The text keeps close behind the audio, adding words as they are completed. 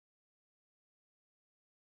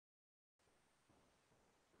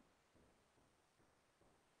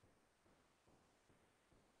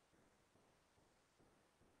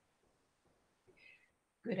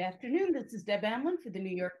Good afternoon. This is Deb Amlen for the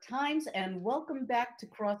New York Times, and welcome back to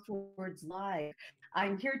Crosswords Live.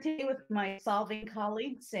 I'm here today with my solving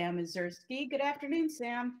colleague, Sam Ezersky. Good afternoon,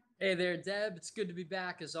 Sam. Hey there, Deb. It's good to be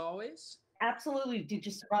back as always. Absolutely. Did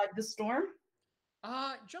you survive the storm?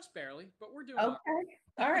 Just barely, but we're doing all Okay.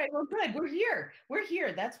 All right. Well, good. We're here. We're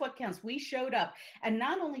here. That's what counts. We showed up. And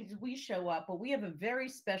not only did we show up, but we have a very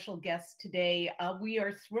special guest today. We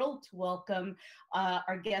are thrilled to welcome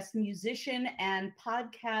our guest musician and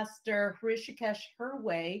podcaster, Hrishikesh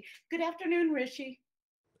Hirway. Good afternoon, Rishi.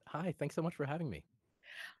 Hi, thanks so much for having me.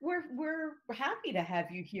 We're happy to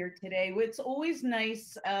have you here today. It's always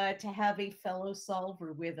nice to have a fellow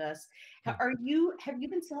solver with us. Hmm. Have you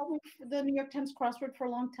been solving for the New York Times crossword for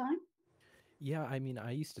a long time? Yeah, I mean,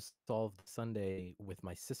 I used to solve Sunday with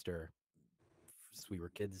my sister since we were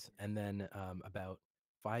kids, and then about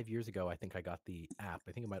 5 years ago, I think I got the app.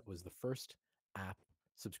 I think was the first app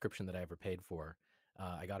subscription that I ever paid for.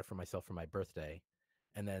 I got it for myself for my birthday,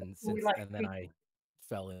 and then We like I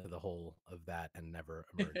fell into the hole of that and never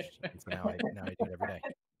emerged. And so now I do it every day.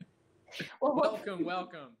 well,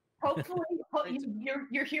 welcome. Hopefully,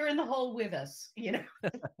 you're here in the hole with us.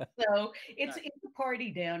 So it's a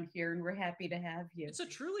party down here, and we're happy to have you. It's a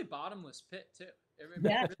truly bottomless pit too.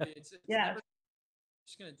 Yeah. Really, it's never,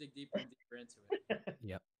 just gonna dig deeper and deeper into it.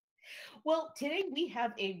 Yep. Well, today we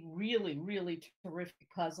have a really, really terrific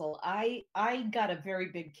puzzle. I got a very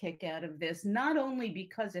big kick out of this, not only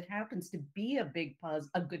because it happens to be a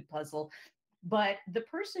good puzzle, but the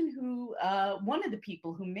person who, one of the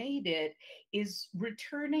people who made it is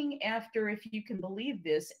returning after, if you can believe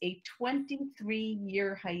this, a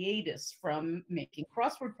 23-year hiatus from making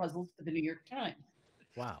crossword puzzles for the New York Times.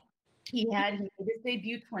 Wow. He made his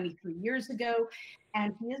debut 23 years ago,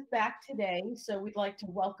 and he is back today. So we'd like to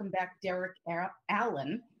welcome back Derek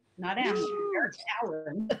Allen, not Amlen, Derek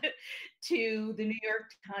Allen, to the New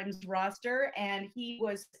York Times roster. And he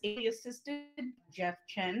was ably assisted by Jeff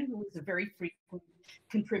Chen, who is a very frequent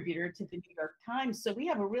contributor to the New York Times. So we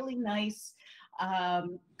have a really nice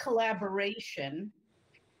collaboration,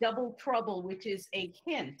 double trouble, which is a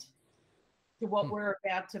hint to what we're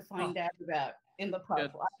about to find out about in the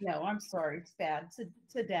puzzle. No, I'm sorry, it's bad.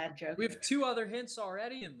 It's a dad joke. We have two other hints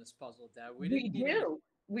already in this puzzle, Dad. We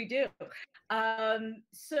do.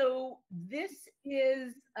 So this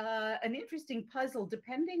is an interesting puzzle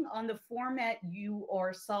depending on the format you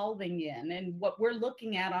are solving in. And what we're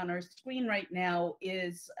looking at on our screen right now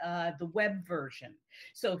is the web version.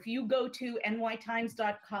 So if you go to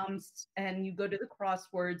nytimes.com and you go to the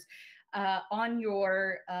crosswords, on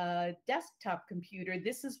your desktop computer,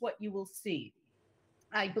 this is what you will see.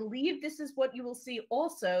 I believe this is what you will see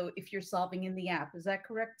also if you're solving in the app. Is that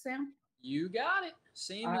correct, Sam? You got it.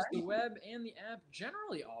 Same as the web and the app.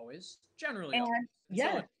 Generally always.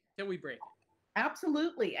 Yeah. Until we break it.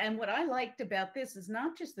 Absolutely. And what I liked about this is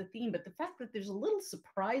not just the theme, but the fact that there's a little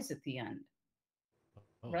surprise at the end.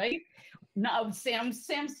 Oh. Right? No, Sam's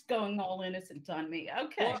going all innocent on me.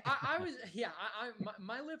 Okay. Well,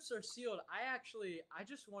 my lips are sealed. I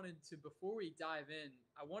just wanted to, before we dive in,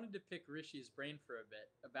 I wanted to pick Rishi's brain for a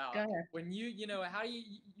bit about when how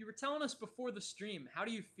you were telling us before the stream, how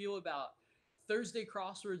do you feel about Thursday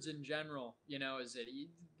crosswords in general? Is it,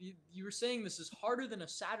 you were saying this is harder than a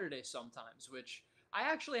Saturday sometimes, which I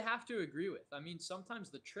actually have to agree with. I mean, sometimes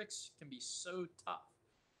the tricks can be so tough.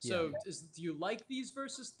 So do you like these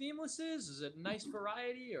versus themelesses? Is it nice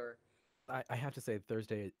variety or? I have to say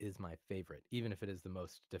Thursday is my favorite, even if it is the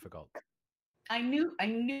most difficult. I knew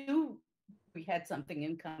we had something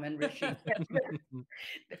in common, Rishi.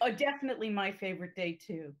 Definitely my favorite day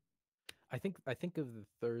too. I think of the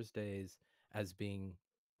Thursdays as being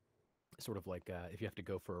sort of like if you have to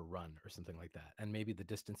go for a run or something like that, and maybe the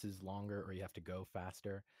distance is longer or you have to go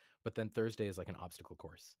faster, but then Thursday is like an obstacle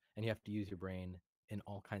course and you have to use your brain in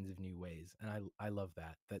all kinds of new ways. And I love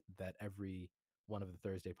that every one of the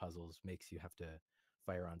Thursday puzzles makes you have to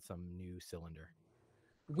fire on some new cylinder.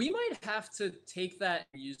 We might have to take that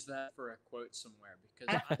and use that for a quote somewhere,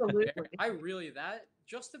 because I really, that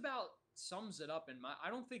just about sums it up. I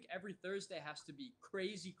don't think every Thursday has to be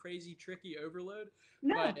crazy, tricky overload.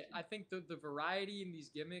 No. But I think the variety in these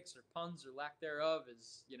gimmicks or puns or lack thereof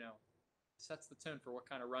is, sets the tone for what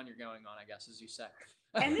kind of run you're going on, I guess, as you say.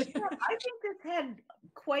 And I think this had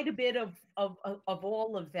quite a bit of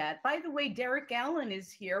all of that. By the way, Derek Allen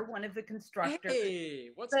is here, one of the constructors. Hey,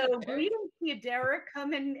 what's up? So greetings to you, Derek.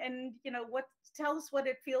 Come and tell us what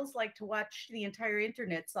it feels like to watch the entire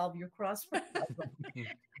internet solve your crossword.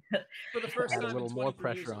 For the first time, a little more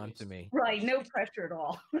pressure onto me. Right, no pressure at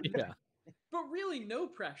all. Yeah. But really no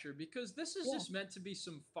pressure because this is just meant to be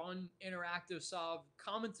some fun, interactive solve.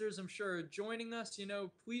 Commenters, I'm sure, are joining us.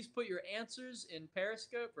 Please put your answers in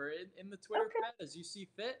Periscope or in the Twitter thread as you see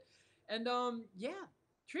fit. And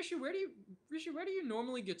Trisha, where do you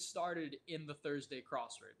normally get started in the Thursday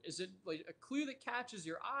crossword? Is it like a clue that catches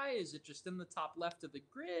your eye? Is it just in the top left of the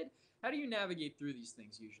grid? How do you navigate through these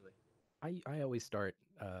things usually? I always start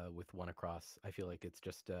with one across. I feel like it's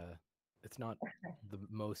just it's not the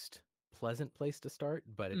most pleasant place to start,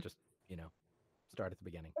 but it just start at the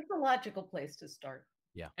beginning. It's a logical place to start.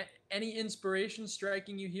 Yeah. Any inspiration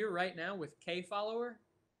striking you here right now with K follower?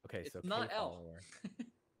 Okay, it's so not K L. follower.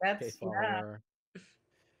 That's K follower.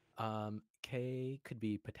 K could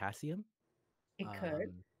be potassium. It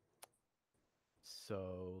could.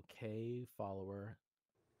 So K follower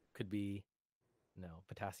could be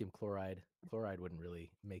potassium chloride. Chloride wouldn't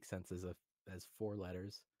really make sense as 4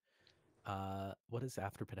 letters. What is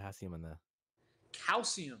after potassium in the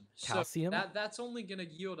calcium? Calcium. So that's only going to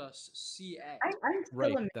yield us Ca. I'm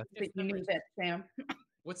still amazed that you knew that, Sam.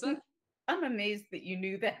 What's that? I'm amazed that you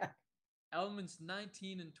knew that. Elements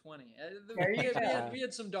 19 and 20. We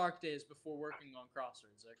had some dark days before working on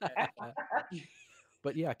crosswords. Okay.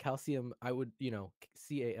 But yeah, calcium, I would,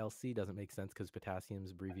 CaLC doesn't make sense because potassium is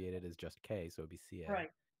abbreviated as just K, so it'd be Ca.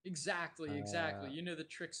 Right. Exactly. The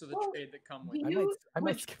tricks of the trade that come with it. I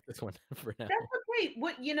might skip this one for now. That's okay.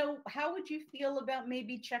 How would you feel about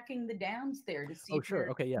maybe checking the downs there to see? Oh, sure.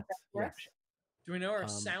 Okay, yes. Do we know our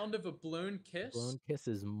sound of a blown kiss? Blown kiss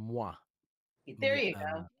is moi. There you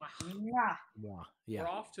go. Mwah. Moi. Yeah. We're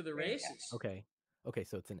off to the races. Okay,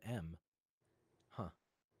 so it's an M. Huh.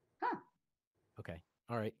 Okay.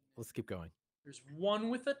 All right, let's keep going. There's one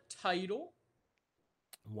with a title.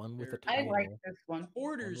 One with a title. I like this one.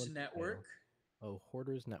 Hoarders Network. Oh,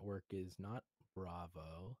 Hoarders Network is not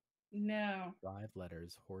Bravo. No. 5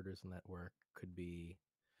 letters. Hoarders Network could be.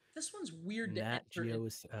 This one's weird. Nat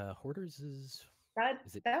Geo's Hoarders is.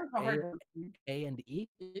 Is it that was a hard one. A and E?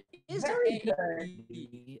 It is very good.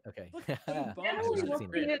 Okay.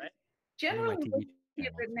 Generally, we'll see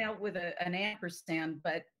it written out with an ampersand,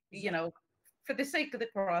 but for the sake of the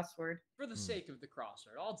crossword. For the sake of the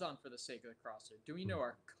crossword. All done for the sake of the crossword. Do we know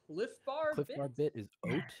our Cliff Bar bit? Cliff Bar bit is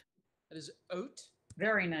oat. That is oat.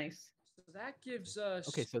 Very nice. So that gives us...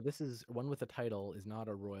 Okay, so this is one with a title is not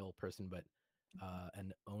a royal person, but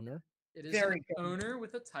an owner. It is an owner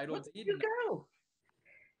with a title. Look you go.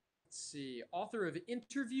 Let's see. Author of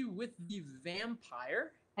Interview with the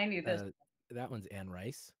Vampire. I knew this. That one's Anne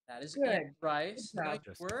Rice. That is Anne Rice. Nice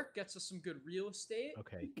work. Gets us some good real estate.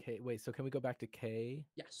 Okay. K. Wait. So can we go back to K?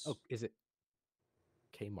 Yes. Oh, is it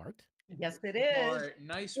Kmart? Yes, it is. Right.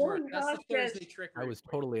 Nice work. That's the Thursday trick. I was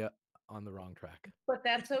totally on the wrong track. But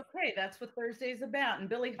that's okay. That's what Thursday's about. And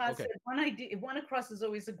Billy Haas said one across is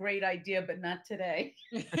always a great idea, but not today.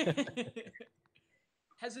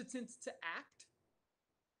 Hesitant to act.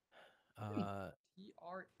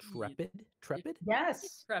 Trepid.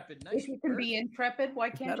 Yes. Intrepid. Nice. If you can be intrepid,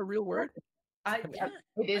 why can't? Is that a real word?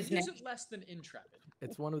 It is. I use it less than intrepid.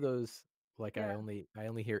 It's one of those I only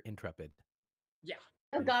hear intrepid. Yeah.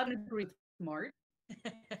 God agrees. Smart.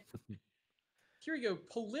 Here we go.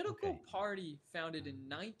 Political party founded in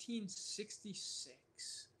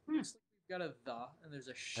 1966. Looks like we've got a the, and there's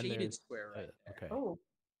a shaded square right there. Okay. Oh.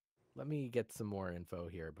 Let me get some more info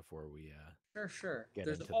here before we Sure.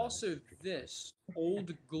 There's also this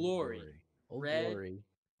Old Glory. Old Glory.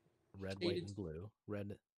 Red, white, and blue.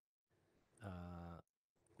 Red.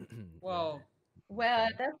 Well,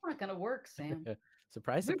 that's not going to work, Sam.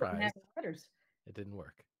 Surprise. It didn't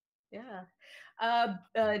work. Yeah.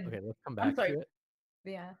 Okay, let's come back to it.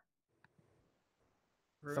 Yeah.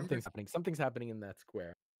 Something's happening in that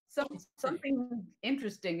square. Something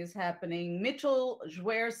interesting is happening. Mitchell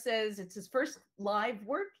Jouer says it's his first live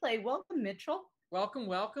wordplay. Welcome, Mitchell. Welcome.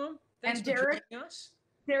 Thanks and for joining us.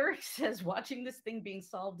 Derek says watching this thing being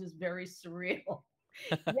solved is very surreal.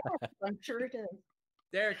 Yes, I'm sure it is.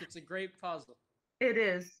 Derek, it's a great puzzle. It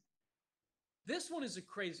is. This one is a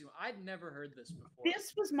crazy one. I'd never heard this before.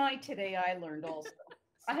 This was my today I learned also.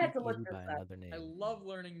 I had to look this up. I love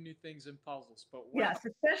learning new things in puzzles, but yes,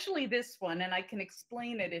 especially this one, and I can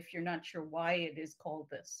explain it if you're not sure why it is called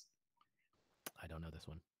this. I don't know this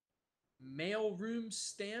one. Mailroom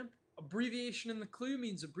stamp. Abbreviation in the clue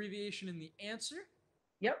means abbreviation in the answer.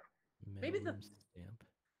 Yep. Maybe the stamp.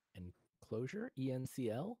 Enclosure.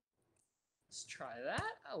 ENCL. Let's try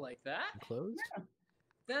that. I like that. Enclosed. Yeah.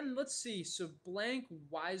 Then let's see. So blank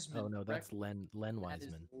Wiseman. Oh no, that's Len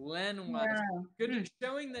Wiseman. Len Wiseman. Yeah. Good at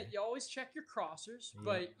showing that you always check your crossers,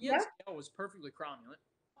 but ENCL was perfectly cromulent.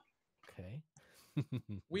 Okay.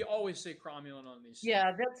 We always say cromulent on these.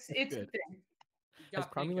 Yeah, it's a thing. Has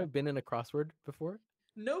cromulent been in a crossword before?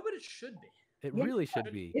 No, but it should be. It really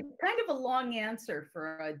should be. It's kind of a long answer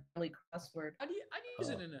for a daily crossword. I'd use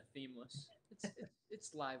it in a themeless.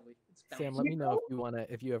 It's lively. It's bouncy. Sam, let me know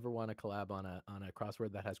if you ever want to collab on a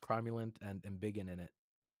crossword that has cromulent and embiggen in it.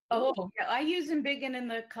 Oh, yeah. I use embiggen in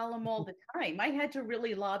the column all the time. I had to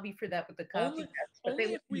really lobby for that with the copycats.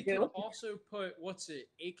 Only if we could also put,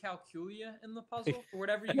 acalculia in the puzzle or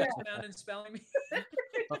whatever you guys found in spelling bee.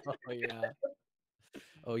 Oh, yeah.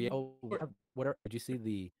 Oh, yeah. Oh, did you see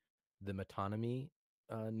the metonymy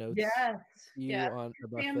notes? Yes. On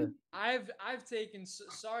about the... I've taken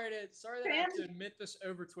sorry that I have to admit this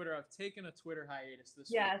over Twitter. I've taken a Twitter hiatus this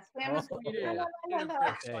week. Sam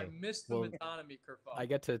so I missed the metonymy kerfuffle. I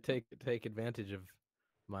get to take advantage of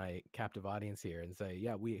my captive audience here and say,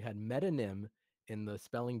 yeah, we had metonym in the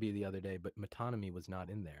spelling bee the other day, but metonymy was not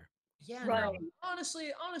in there. Yeah, right. No,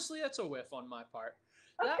 honestly, that's a whiff on my part.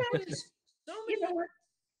 That was so many.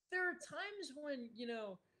 There are times when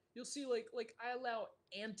you'll see like I allow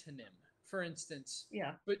antonym, for instance.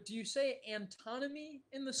 Yeah. But do you say antonymy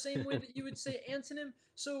in the same way that you would say antonym?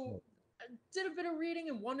 So I did a bit of reading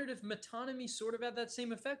and wondered if metonymy sort of had that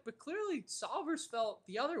same effect, but clearly solvers felt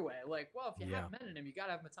the other way. Like, well, if you have metonym, you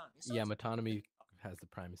gotta have metonymy. So metonymy has the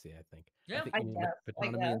primacy, I think. Yeah. I think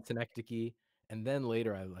metonymy and synecdoche, and then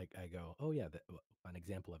later I go, oh yeah, an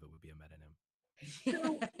example of it would be a metonym.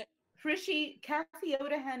 So, Kathy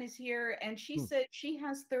Odahan is here, and she said she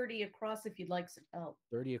has 30 across if you'd like some help.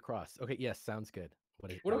 30 across. Okay, yes, sounds good. What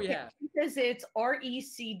do we have? She says it's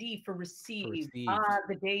RECD for receive.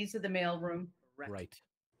 The days of the mailroom. Right.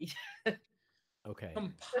 Okay.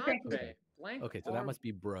 Compadre. Okay, so that must be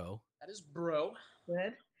bro. That is bro.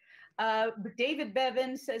 Good. David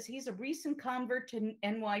Bevan says he's a recent convert to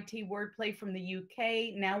NYT wordplay from the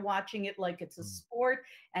UK, now watching it like it's a sport,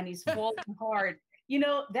 and he's falling hard.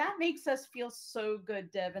 That makes us feel so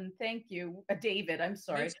good, Devin. Thank you. David, I'm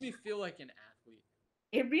sorry. It makes me feel like an athlete.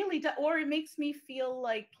 It really does. Or it makes me feel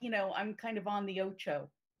like, I'm kind of on the Ocho,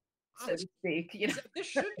 so to speak. This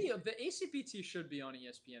should be, the ACPT should be on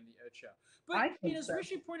ESPN, the Ocho. But as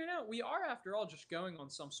Rishi pointed out, we are, after all, just going on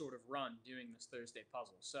some sort of run doing this Thursday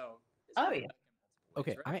puzzle. So,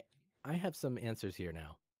 okay, right? I have some answers here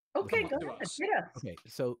now. Okay, go ahead. Yeah. Okay,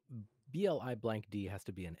 so BLI blank D has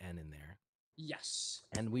to be an N in there. Yes.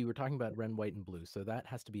 And we were talking about red, white, and blue, so that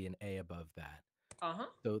has to be an A above that. Uh-huh.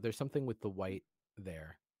 So there's something with the white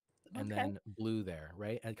there, and then blue there,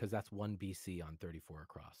 right? And because that's 1 BC on 34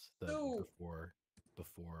 across. Before.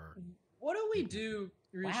 What do we do,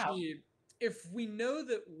 Rishi, if we know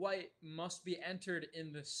that white must be entered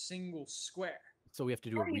in the single square? So we have to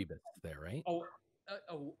do a rebus there, right?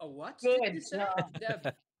 A what? Good. Did you say?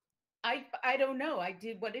 Deb? I don't know.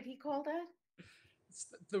 What did he call that? It's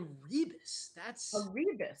the rebus. That's a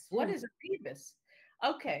rebus. What is a rebus?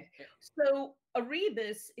 Okay, so a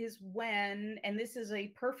rebus is when, and this is a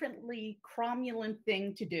perfectly cromulent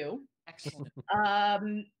thing to do. Excellent.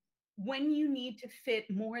 When you need to fit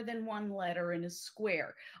more than one letter in a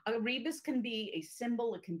square. A rebus can be a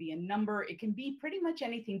symbol, it can be a number, it can be pretty much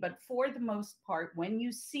anything, but for the most part, when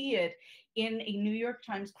you see it in a New York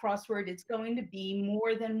Times crossword, it's going to be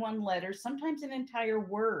more than one letter, sometimes an entire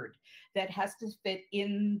word that has to fit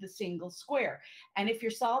in the single square. And if you're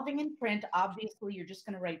solving in print, obviously you're just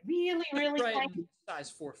going to write really, really tiny. Size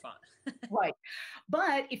 4 font. Right.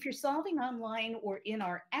 But if you're solving online or in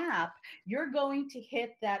our app, you're going to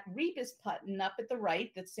hit that rebus button up at the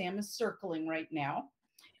right that Sam is circling right now.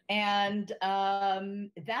 And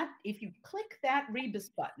that, if you click that rebus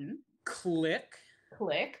button, click.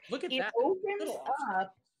 Look at it that. Opens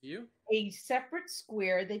up a separate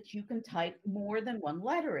square that you can type more than one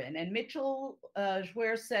letter in. And Mitchell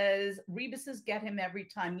Schwer says, rebuses get him every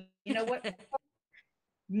time. You know what?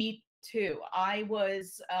 Me too. I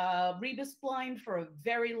was rebus blind for a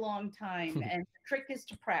very long time, and the trick is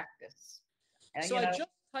to practice. So I just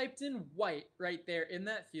typed in white right there in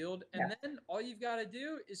that field, and then all you've got to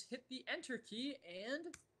do is hit the enter key,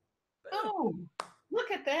 and boom! Look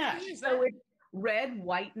at that. So it's red,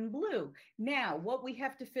 white, and blue. Now, what we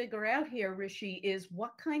have to figure out here, Rishi, is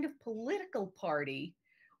what kind of political party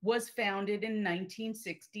was founded in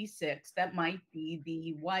 1966. That might be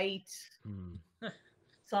the white.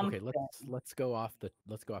 Okay, let's go off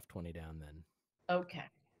 20 down then. Okay.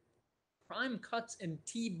 Prime Cuts and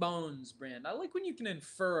T-Bones brand. I like when you can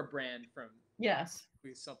infer a brand from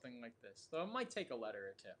something like this. Though it might take a letter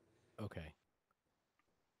or two. Okay.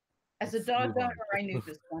 As a dog owner, I knew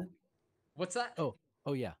this one. What's that? Oh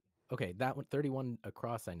yeah. Okay, that one 31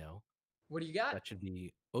 across I know. What do you got? That should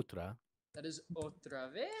be otra. That is otra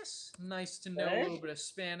vez. Nice to know a little bit of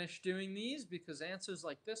Spanish doing these because answers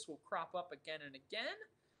like this will crop up again and again.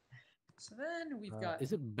 So then we've got.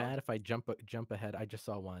 Is it bad if I jump ahead? I just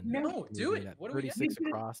saw one. No, do it. That What do we 36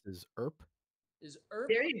 across is ERP. Is ERP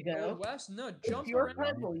there you go. Old West? No, jump. It's your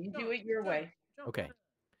puzzle. You do it your way. Okay.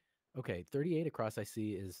 Okay. 38 across I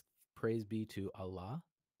see is praise be to Allah.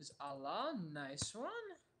 Is Allah? Nice one.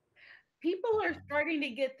 People are starting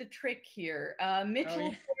to get the trick here.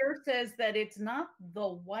 Mitchell says that it's not the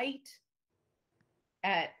white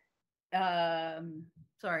at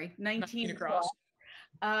 19 across.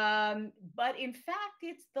 But in fact,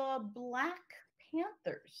 it's the Black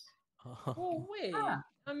Panthers. Oh wait,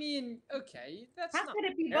 I mean, okay, that's how not. Could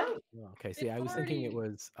it be both? Okay, see, I was thinking it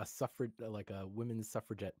was a suffrage, like a women's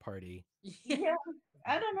suffragette party. Yeah,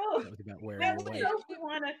 I don't know. That was about wearing white.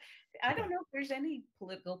 I don't know if there's any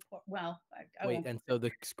political. Well, wait, and so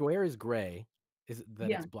the square is gray. Is that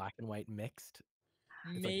it's black and white mixed?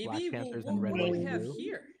 Maybe. Like Black Panthers what do we have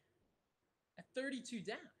here? At 32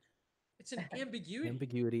 down, it's an ambiguity.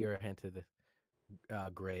 Ambiguity or a hint of the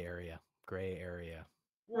gray area.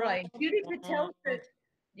 Right. Judy Patel says.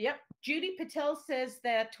 Yep. Judy Patel says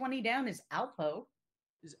that 20 down is Alpo.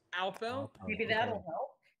 Is Alpo? Maybe that'll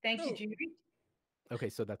help. Thank you, Judy. Okay,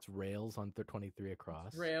 so that's rails on 23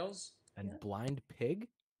 across. Rails. And blind pig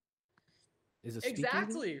is a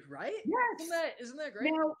exactly right. Yes. Isn't that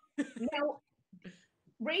great? Now,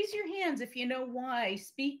 raise your hands if you know why.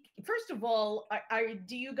 First of all,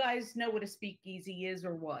 do you guys know what a speakeasy is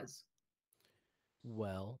or was?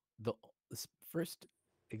 Well, the first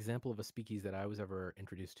example of a speakeasy that I was ever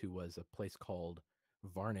introduced to was a place called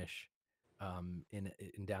Varnish in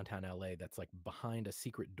downtown LA that's like behind a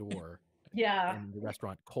secret door in the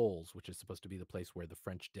restaurant Cole's, which is supposed to be the place where the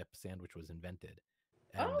French dip sandwich was invented.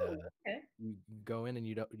 And you go in and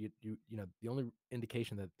you know the only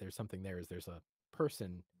indication that there's something there is there's a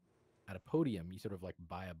person at a podium. You sort of like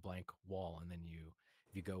buy a blank wall, and then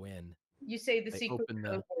if you go in, you say the secret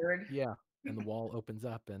code word. Yeah, and the wall opens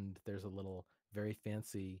up, and there's a little very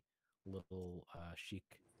fancy little chic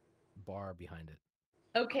bar behind it.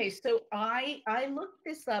 Okay, so I looked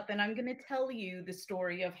this up, and I'm going to tell you the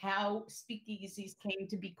story of how speakeasies came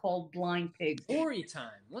to be called Blind Pigs. Story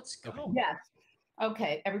time. Let's go. Okay. Yes.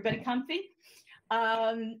 Okay, everybody comfy?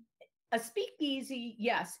 A speakeasy,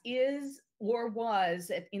 yes, is or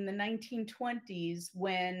was in the 1920s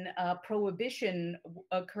when prohibition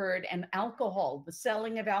occurred and the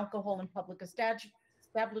selling of alcohol in public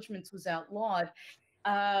establishments was outlawed,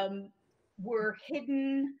 were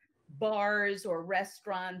hidden bars or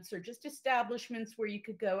restaurants or just establishments where you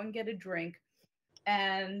could go and get a drink.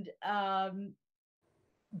 And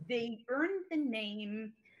they earned the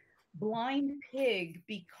name Blind Pig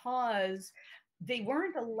because they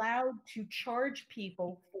weren't allowed to charge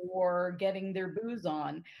people for getting their booze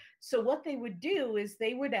on. So what they would do is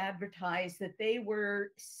they would advertise that they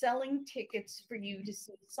were selling tickets for you to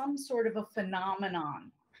see some sort of a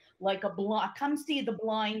phenomenon, like come see the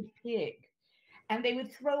Blind Pig. And they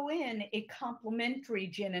would throw in a complimentary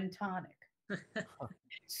gin and tonic.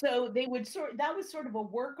 So they would that was sort of a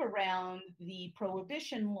workaround the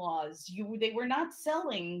prohibition laws. They were not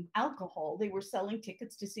selling alcohol; they were selling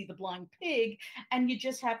tickets to see the Blind Pig, and you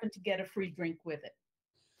just happened to get a free drink with it.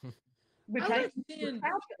 Which I think is a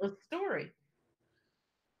fabulous story.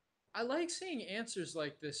 I like seeing answers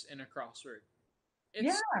like this in a crossword.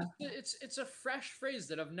 It's a fresh phrase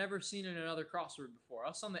that I've never seen in another crossword before.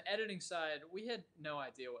 Us on the editing side, we had no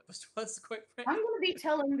idea what this was. Quite frankly, I'm going to be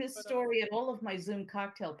telling this story at all of my Zoom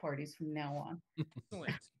cocktail parties from now on.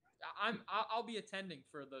 Excellent. I'll be attending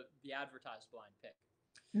for the advertised Blind Pig.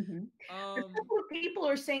 Mm-hmm. A couple of people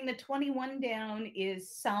are saying that 21 down is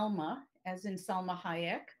Salma, as in Salma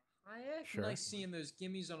Hayek. Sure. Nice seeing those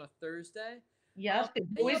gimmies on a Thursday. Yes,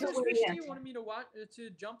 you wanted me to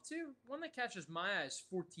jump to? One that catches my eye is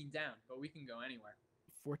 14 down, but we can go anywhere.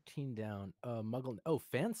 14 down. Muggle. Oh,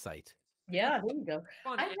 fan site. Yeah, there you go.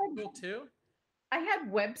 Fun too. I had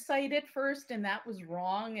website at first, and that was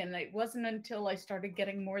wrong. And it wasn't until I started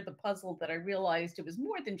getting more of the puzzle that I realized it was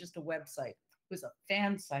more than just a website. It was a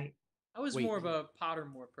fan site. I was more of a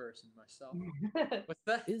Pottermore person myself. What's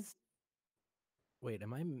that? Wait, I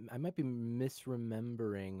might be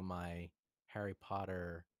misremembering my Harry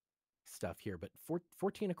Potter stuff here, but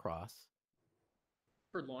 14 across.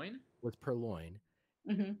 Purloin? Was Purloin.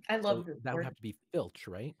 Mm-hmm. I love this. That would have to be Filch,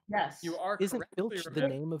 right? Yes. You are Isn't correct. Filch the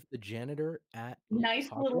name of the janitor at Nice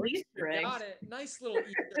Hogwarts? Little Easter egg. Got it. Nice little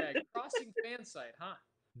Easter egg. Crossing fan site, huh?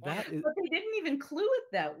 That is... But they didn't even clue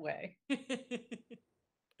it that way.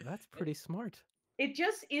 That's pretty smart. It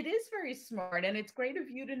is very smart, and it's great of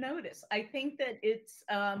you to notice. I think that it's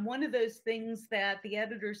one of those things that the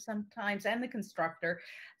editors sometimes and the constructors,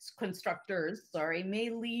 sorry, may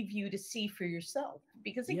leave you to see for yourself.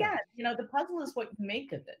 Because again, the puzzle is what you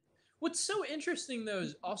make of it. What's so interesting, though,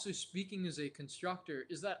 is also speaking as a constructor,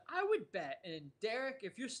 is that I would bet, and Derek,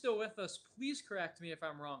 if you're still with us, please correct me if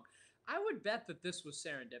I'm wrong. I would bet that this was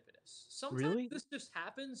serendipitous. Sometimes this just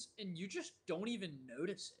happens, and you just don't even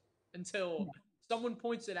notice it until someone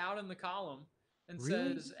points it out in the column and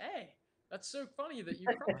says, "Hey, that's so funny that you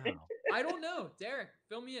crossed." Wow. I don't know, Derek.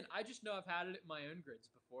 Fill me in. I just know I've had it in my own grids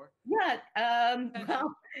before. Yeah.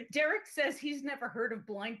 Well, Derek says he's never heard of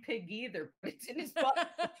blind pig either, but it's in his book.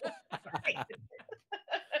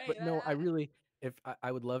 But no,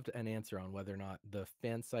 I would love an answer on whether or not the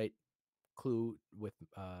fan site clue with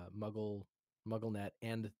MuggleNet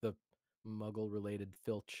and the Muggle-related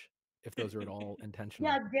filch, if those are at all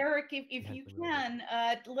intentional. Yeah, Derek, if you can,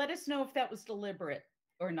 let us know if that was deliberate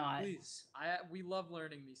or not. Please. We love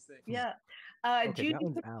learning these things. Yeah. Okay, Judy, that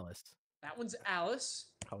one's Alice. That one's Alice.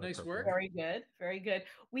 Nice work. Very good. Very good.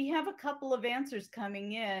 We have a couple of answers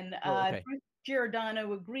coming in. Bruce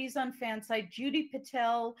Giordano agrees on fan site. Judy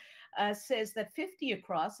Patel says that 50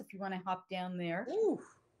 across, if you want to hop down there. Ooh.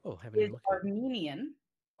 Oh, haven't even looked at it. Armenian.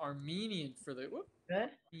 Armenian for the good.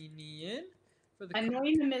 Armenian for the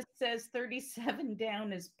Anonymous says 37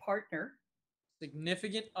 down is partner.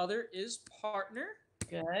 Significant other is partner.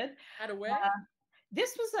 Good. Away.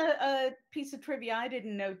 This was a piece of trivia I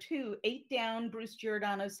didn't know too. 8 down, Bruce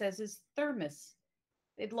Giordano says, is thermos.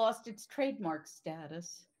 It lost its trademark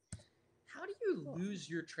status. How do you lose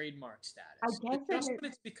your trademark status? I guess just when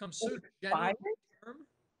it's become so general term?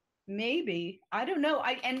 Maybe. I don't know.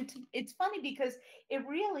 And it's funny because it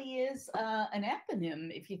really is an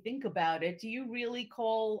eponym if you think about it. Do you really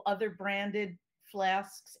call other branded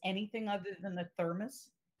flasks anything other than a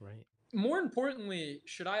thermos? Right. More importantly,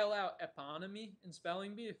 should I allow eponymy in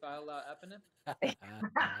spelling bee if I allow eponym?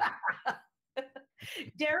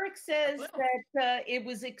 Derek says that it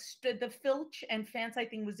was the filch and fans, I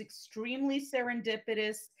think, was extremely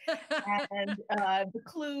serendipitous, and the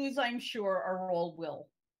clues, I'm sure, are all will.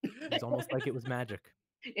 It's almost like it was magic.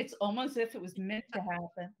 It's almost as if it was meant to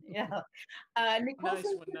happen. Yeah. Nicole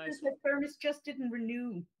says that Thermos just didn't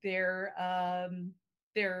renew their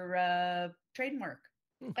trademark.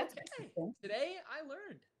 That's interesting. Today I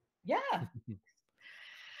learned. Yeah.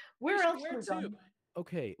 Where else are we going?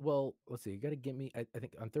 Okay, well, let's see. You got to get me. I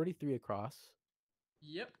think on 33 across.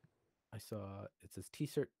 Yep. I saw it says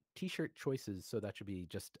t-shirt choices, so that should be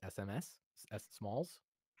just SMS, S smalls.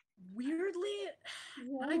 Weirdly,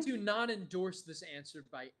 I do not endorse this answer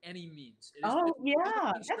by any means.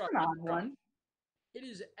 That's an odd one. It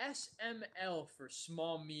is SML for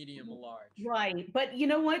small, medium, large. Right. But you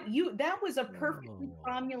know what? That was a perfectly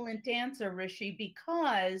cromulent answer, Rishi,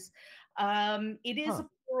 because it is a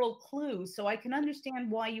plural clue. So I can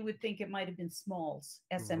understand why you would think it might have been smalls,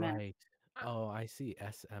 SML. Right. Oh, I see.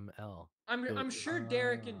 SML. I'm sure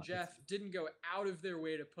Derek and Jeff didn't go out of their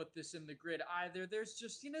way to put this in the grid either. There's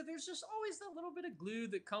just, there's just always that little bit of glue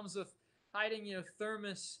that comes with hiding,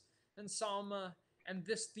 Thermos and Salma and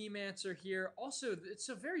this theme answer here. Also, it's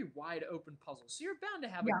a very wide open puzzle. So you're bound to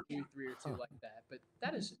have a clue 3 or 2 like that, but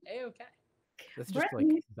that is A-okay. That's just like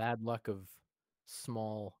bad luck of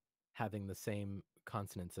small having the same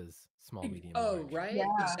consonants as small, medium, large. Right? Yeah.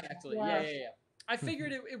 Exactly. Yeah. I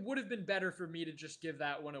figured it would have been better for me to just give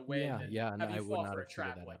that one away and have you fall for a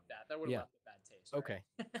trap like that. That would have left a bad taste. Okay.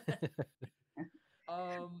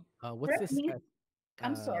 What's this?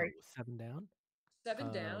 I'm sorry. 7 down?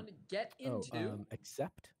 7 down. Get into.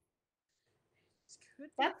 Accept?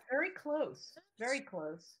 That's very close. Very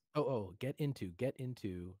close. Get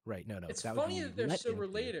into. Right. No. It's funny that they're so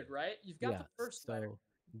related, right? You've got the first letter.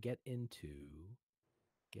 Get into.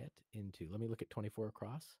 Let me look at 24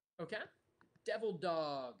 across. Okay. Devil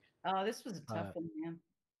dog. Oh, this was a tough one, man.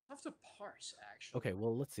 Tough to parse, actually. Okay,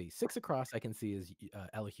 well, let's see. 6 across I can see is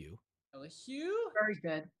Elihu. Elihu. Very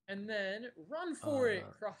good. And then run for it,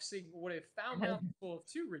 crossing what a foul mouthful of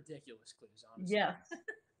 2 ridiculous clues, honestly. Yes.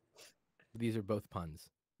 These are both puns.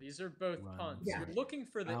 These are both puns. Yeah. You're looking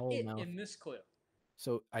for the it in this clue.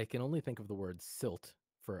 So I can only think of the word silt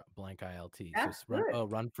for blank ILT. That's so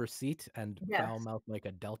run for seat and foul mouth like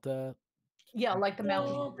a delta. Yeah, like the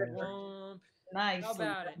mountain. Nice. How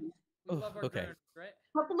about it? We love our burners, right?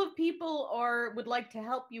 A couple of people would like to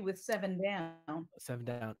help you with 7 down. 7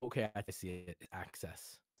 down. Okay, I see it.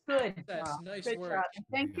 Access. Good. Nice Good work. Job. And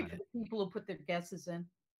thank you for the people who put their guesses in.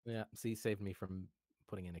 Yeah, see, saved me from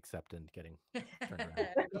putting in accept and getting turned around.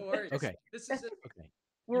 No worries. Okay. This is it. Okay.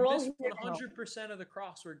 We're all miss here to help. 100% of the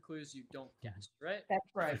crossword clues you don't guess, right? That's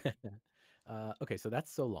right. Okay, so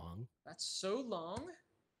that's so long. That's so long.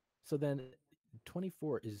 So then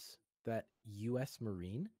 24 is that U.S.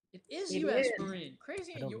 Marine? It is It U.S. is. Marine.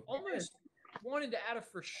 Crazy. You almost wanted to add a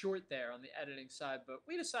for short there on the editing side, but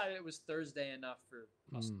we decided it was Thursday enough for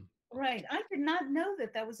us. Right. I did not know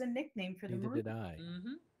that that was a nickname for the Neither Marine. did I.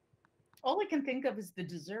 All I can think of is the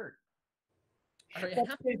dessert. Oh, yeah.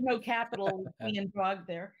 There's no capital E in Prague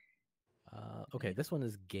there. Okay, this one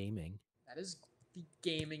is gaming. That is the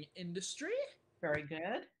gaming industry. Very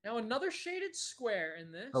good. Now another shaded square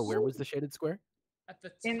in this. Oh, where was the shaded square? At the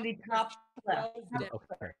top In the top left. down.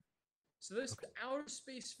 Okay. So this outer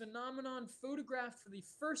space phenomenon photographed for the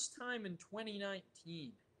first time in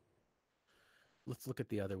 2019. Let's look at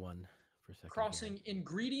the other one for a second. Crossing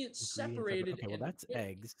ingredients separated. Okay, well that's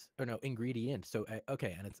eggs. Or no, ingredient. So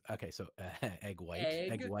okay, and it's okay. So egg white.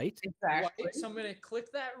 Egg white. Exactly. So I'm gonna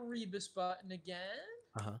click that rebus button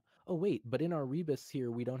again. Oh wait, but in our rebus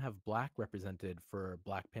here we don't have black represented for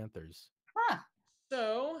Black Panthers. Huh.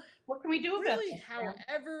 So what can we do about really,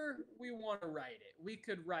 however we want to write it, we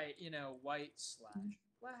could write, white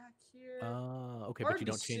 / black here. Okay, Hard but you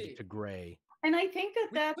don't change it to gray. And I think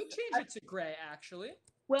that we could change it to gray, actually.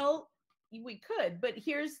 Well, we could, but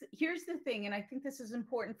here's the thing, and I think this is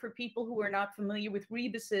important for people who are not familiar with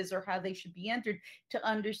rebuses or how they should be entered to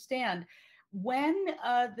understand. When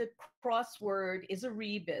the crossword is a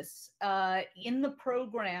rebus, in the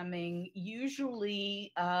programming,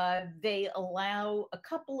 usually they allow a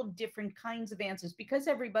couple of different kinds of answers because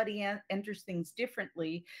everybody enters things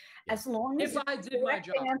differently. Yeah. As long as if I did my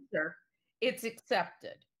job, answer, it's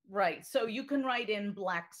accepted. Right. So you can write in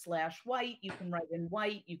black / white. You can write in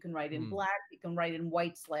white. You can write in black. You can write in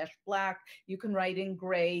white / black. You can write in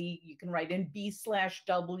gray. You can write in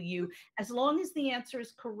B/W. As long as the answer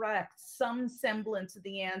is correct, some semblance of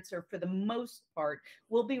the answer for the most part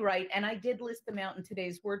will be right. And I did list them out in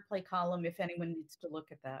today's wordplay column if anyone needs to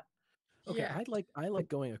look at that. Okay. Yeah. I like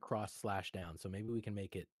going across / down. So maybe we can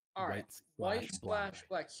make it all right. White / black.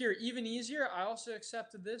 Here, even easier. I also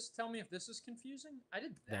accepted this. Tell me if this is confusing. I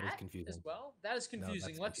did that is confusing as well. That is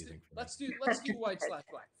confusing. No, let's do white / black.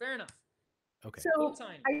 Fair enough. Okay. So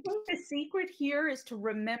I think the secret here is to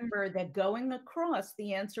remember that going across,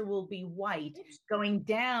 the answer will be white. Oops. Going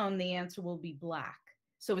down, the answer will be black.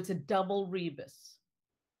 So it's a double rebus.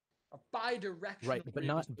 A bi-directional. Right, but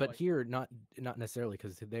not. But here, not necessarily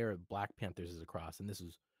because there Black Panthers is across, and this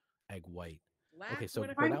is egg white. Black okay, so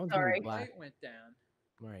that one's black. White went down.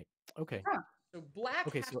 Right. Okay. Huh. So black.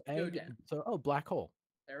 Okay, so egg. So black hole.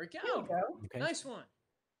 There we go. Okay. Nice one.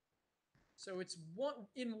 So it's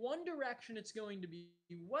in one direction it's going to be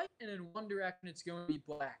white, and in one direction it's going to be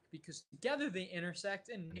black because together they intersect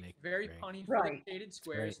and make very punny for the shaded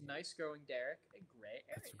squares. Nice going, Derek. A gray area.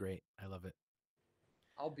 That's great. I love it.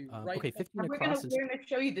 I'll be right. Okay, 15 we're across. We're going to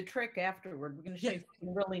show you the trick afterward. We're going to show you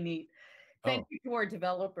something really neat. Thank you to our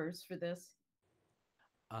developers for this.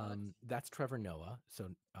 That's Trevor Noah. So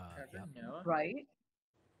Trevor Noah. Right.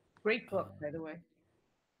 Great book, by the way.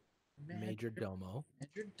 Major Domo.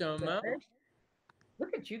 Major Domo. Look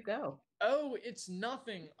at you go. Oh, it's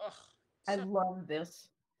nothing. Ugh. I love this.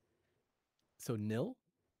 So nil?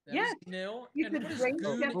 Yeah. Nil. And what is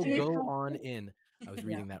goon? Go on in. I was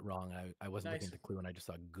reading that wrong. I wasn't looking at the clue and I just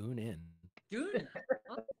saw goon in. Goon.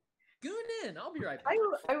 Goon in. I'll be right back.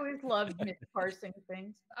 I always loved misparsing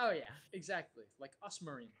things. Oh yeah, exactly. Like us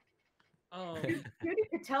Marine. Judy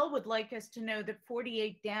Patel would like us to know that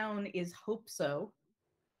 48 down is hope so.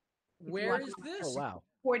 Where is this? Oh wow.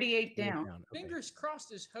 48 down. Okay. Fingers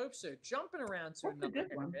crossed is hope so. Jumping around to another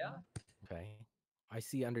area. Okay. I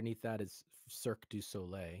see underneath that is Cirque du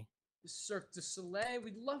Soleil. Cirque du Soleil.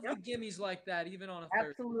 We love the gimmies like that, even on a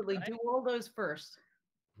Absolutely. Thursday. Do all those first.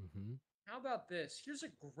 Mm-hmm. How about this? Here's a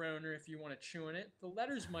groaner if you want to chew in it. The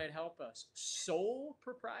letters might help us. Sole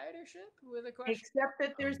proprietorship with a question? Except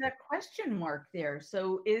that there's that question mark there.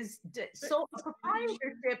 So sole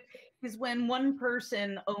proprietorship is when one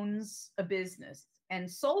person owns a business. And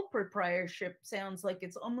sole proprietorship sounds like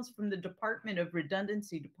it's almost from the Department of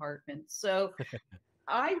Redundancy Department. So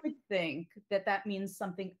I would think that means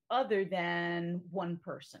something other than one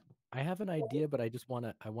person. I have an idea, but I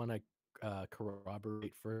want to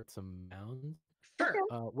corroborate for some mounds.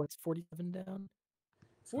 Sure. What's 47 down?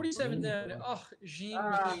 47 down. Oh, Jean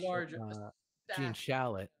with the large. Jean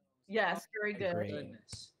Shalit. Yes, very good.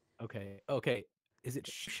 Goodness. Okay. Is it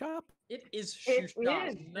shop? It is shoe shop.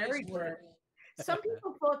 Is nice very word. Good. Some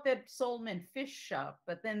people thought that soul meant fish shop,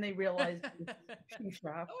 but then they realized it was shoe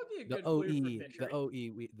shop. That would be a good the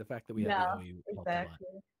OE, the fact that we have the OE. Exactly.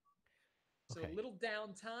 So a little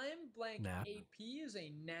downtime. Blank Nap. AP is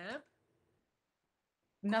a nap.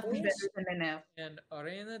 Nothing better than a nap. And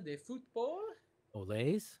arena de football.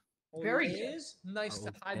 Olays. Very good. Nice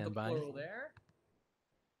to hide the plural there.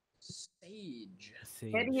 Sage.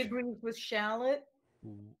 Eddie agrees with shallot.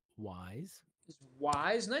 Wise. Is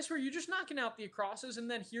wise. Nice where you're just knocking out the acrosses, and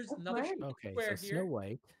then here's another square so here. Snow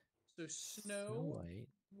White. So snow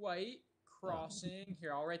white crossing.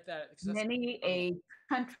 Here, I'll write that. Many a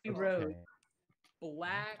country road.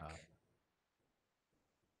 Black.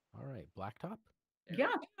 All right, Blacktop. Yeah.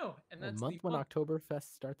 And that's month when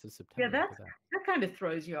Oktoberfest starts is September. Yeah, that kind of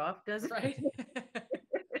throws you off, doesn't it? Right.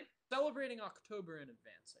 Celebrating October in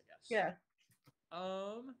advance, I guess. Yeah.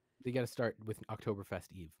 You got to start with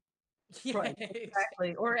Oktoberfest Eve. Yeah, right,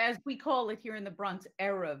 exactly. Or as we call it here in the Bronx,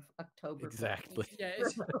 Erev October. Exactly. Yeah,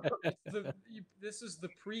 this is the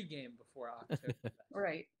pregame before October.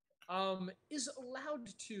 Right. Is allowed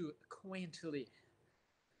to quaintly.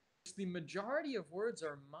 The majority of words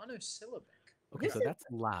are monosyllabic. Okay, so that's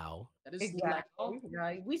Lao. That is exactly Lao.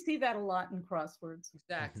 Right. We see that a lot in crosswords.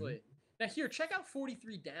 Exactly. Now here, check out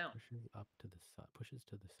 43 down. Pushes up to the side. Pushes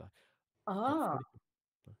to the side. Ah.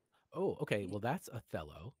 Oh, okay. Well, that's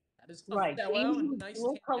Othello. That is right. Nice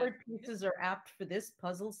colored pieces are apt for this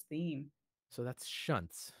puzzle's theme. So that's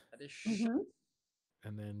shunts. That is shunts.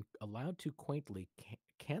 And then allowed to quaintly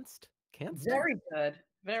canst. Very good.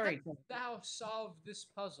 Very good. Thou solve this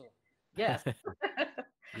puzzle. Yes.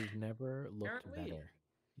 You've never looked better.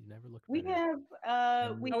 You never looked we better.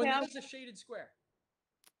 Have and that is a shaded square.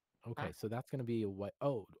 Okay, so that's going to be a white.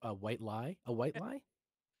 Oh, a white lie. A white lie.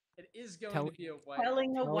 It is going to be a white.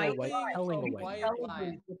 Telling a white lie. Telling a white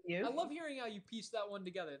lie. I love hearing how you piece that one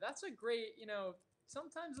together. That's a great.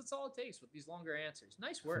 Sometimes that's all it takes with these longer answers.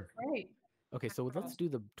 Nice work. Right. Okay, so let's do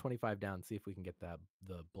the 25 down. See if we can get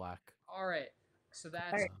the black. All right. So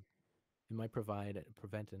that's. It might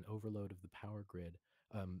prevent an overload of the power grid.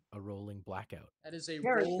 A rolling blackout. That is a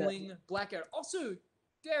rolling blackout. Also,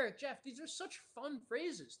 Derek, Jeff, these are such fun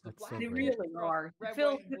phrases. The black they really are.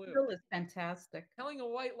 Phil is fantastic. Telling a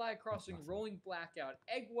white lie crossing rolling blackout,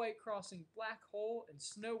 egg white crossing black hole, and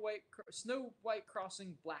snow white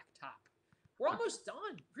crossing blacktop. We're almost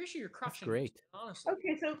done. Rishi, you're crushing. That's great. Honestly.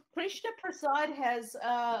 Okay, so Krishna Prasad has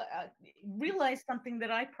realized something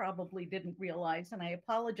that I probably didn't realize, and I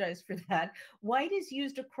apologize for that. White is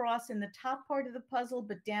used across in the top part of the puzzle,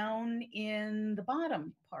 but down in the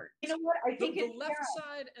bottom part. You know what? I think the left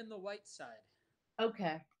side and the white side.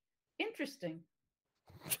 Okay, interesting.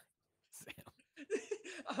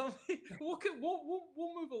 We'll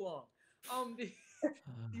move along. The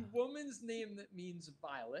woman's name that means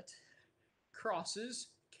violet crosses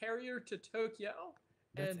carrier to Tokyo.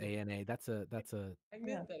 That's ANA. That's a. That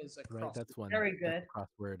is a right. That's one. Very good.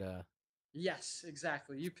 Crossword. Yes,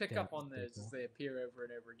 exactly. You pick up on those as they appear over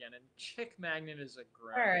and over again. And chick magnet is a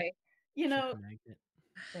ground. All right.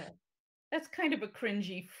 Yeah. That's kind of a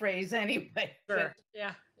cringy phrase anyway. Sure.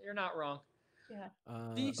 Yeah, you're not wrong. Yeah.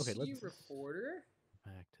 DC reporter.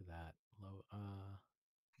 Back to that.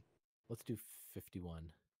 Let's do 51.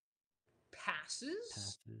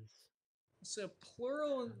 Passes. So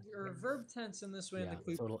plural or verb tense in this way in the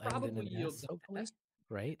clue so probably yields hopefully,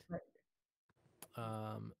 right?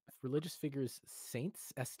 Religious figures,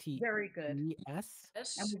 saints, STES. Very good. And we've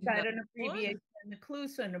got an abbreviation in the clue,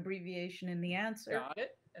 so an abbreviation in the answer. Got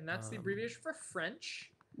it. And that's the abbreviation for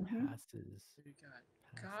French. Passes. You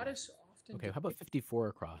got goddess often. Okay, how about 54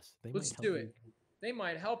 across? Let's do it. They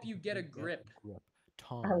might help you get a grip.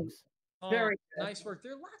 Tongs. Very good. Nice work.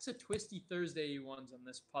 There are lots of twisty Thursday ones on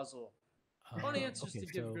this puzzle. Fun answers to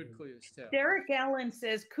give good clues too. Derek Allen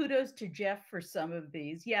says kudos to Jeff for some of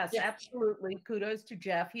these. Yes, absolutely. Kudos to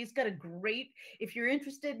Jeff. He's got a great, if you're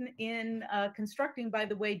interested in constructing, by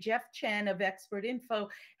the way, Jeff Chen of Expert Info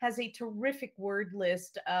has a terrific word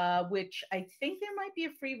list, which I think there might be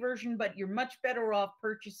a free version, but you're much better off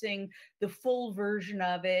purchasing the full version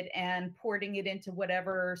of it and porting it into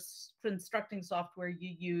whatever constructing software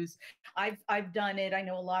you use. I've done it. I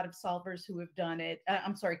know a lot of solvers who have done it.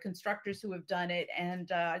 Constructors who have done it, and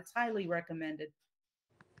it's highly recommended.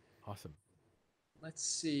 Awesome. Let's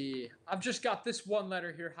see. I've just got this one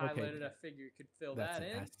letter here highlighted. I figure you could fill that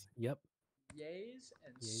in. Yep. Yays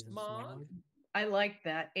and smog. I like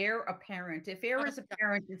that. Heir apparent. If heir is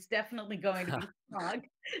apparent, it's definitely going to be smog.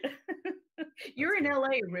 You're in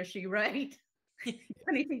LA, Rishi, right?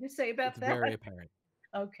 Anything to say about that? Very apparent.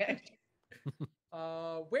 Okay.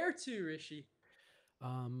 Where to, Rishi?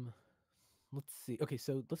 Let's see. Okay,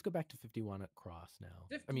 so let's go back to 51 across now.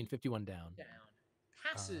 51 down.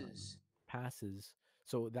 Passes.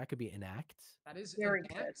 So that could be enact. That is very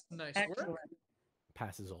good. Nice Excellent. work.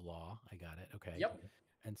 passes a law. I got it. Okay. Yep.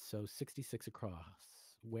 And so 66 across.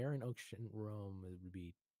 Where in ancient Rome would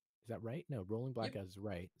be? Is that right? No, rolling black Yep. is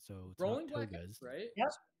right. So it's Rolling not black, togas. right?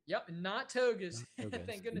 Yep. Yep. Not togas. Not togas.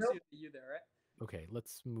 Thank goodness Nope. you there, right? Okay,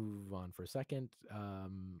 let's move on for a second.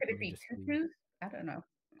 Could Let it me be just see. tutus? I don't know.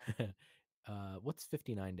 What's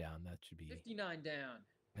 59 down? That should be 59 down.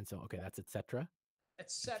 And so okay, that's etc.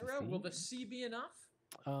 Etc. Will the C be enough?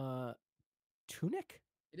 Tunic?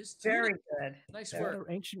 It is Very tunic. good. Nice Is work. that an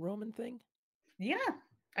ancient Roman thing? Yeah,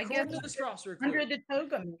 I guess According to this crossword under clue. the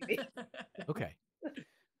toga, maybe. Okay.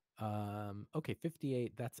 Okay,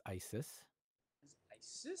 58, that's ISIS.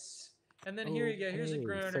 ISIS. And then here you go. Here's a Okay,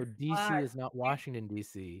 groaner. so DC is not Washington,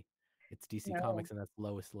 DC. It's DC No. Comics, and that's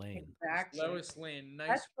Lois Lane. Exactly. Lois Lane. Nice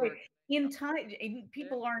That's work. right. In time,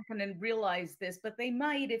 people aren't going to realize this, but they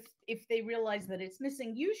might if they realize that it's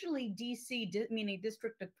missing. Usually, DC, meaning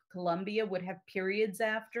District of Columbia, would have periods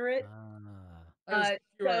after it.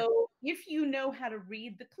 So if you know how to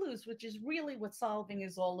read the clues, which is really what solving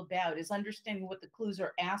is all about, is understanding what the clues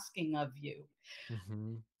are asking of you.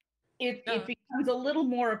 Mm-hmm. It becomes a little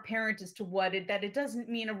more apparent as to that it doesn't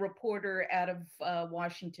mean a reporter out of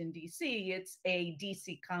Washington, D.C. It's a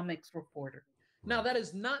DC Comics reporter. Now, that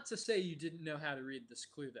is not to say you didn't know how to read this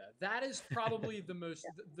clue, though. That is probably the most,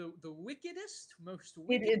 the wickedest, most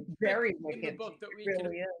wicked it is very trick in the book that we really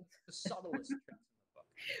can. is. The subtlest tricks in the book.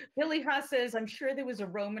 Billy Haas says, I'm sure there was a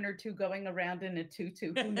Roman or two going around in a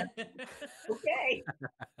tutu. Who knows? Okay.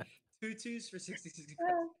 Tutus for 66.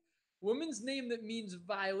 Woman's name that means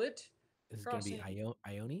violet. Is it going to be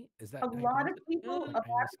Ione? Is that a lot of people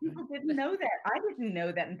didn't know that. I didn't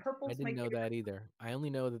know that. And purple's I didn't know that either. I only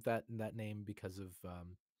know that name because of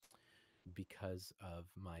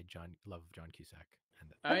my love of John Cusack.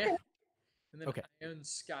 And yeah. And then Ione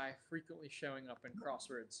Sky frequently showing up in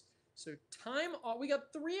crosswords. So time off. We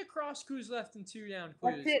got 3 across clues left and 2 down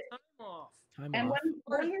clues. That's it. Time off. When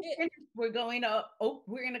we're finished, we're going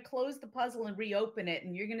to close the puzzle and reopen it,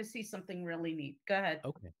 and you're going to see something really neat. Go ahead.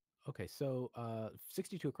 Okay. So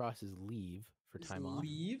 62 across is leave for time off.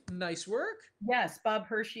 Leave. Nice work. Yes, Bob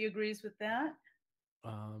Hershey agrees with that.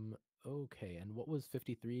 Okay, and what was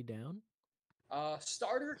 53 down?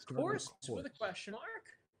 Starter course with a question mark.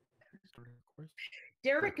 Starter course.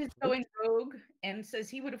 Derek is going rogue and says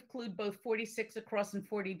he would have clued both 46 across and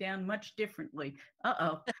 40 down much differently.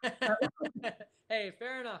 Hey,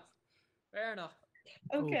 fair enough. Fair enough.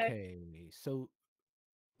 Okay. So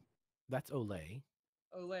that's Olay.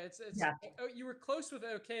 Olay. It's yeah. Oh, you were close with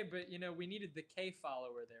okay, but we needed the K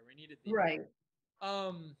follower there. We needed the right.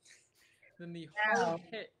 Then the hard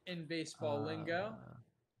hit in baseball lingo.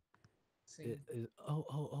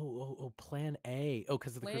 Plan A. Oh,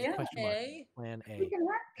 because of the question mark. Plan A.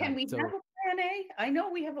 Can we have a plan A? I know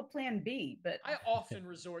we have a plan B, but I often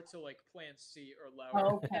resort to plan C or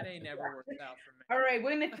lower. Plan A never works out for me. All right,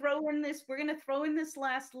 we're gonna throw in this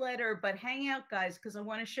last letter, but hang out, guys, because I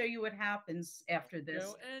want to show you what happens after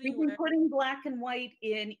this. We've been putting black and white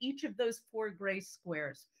in each of those 4 gray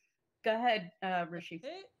squares. Go ahead, Rishi.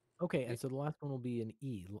 Okay, and so the last one will be an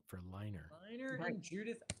E for Liner. Liner and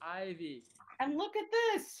Judith Ivy. And look at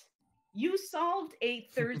this. You solved a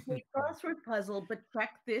Thursday crossword puzzle, but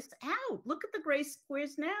check this out. Look at the gray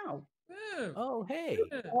squares now. Oh, hey.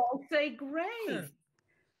 All say gray.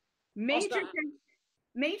 Major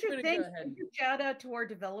thanks. Shout out to our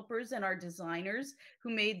developers and our designers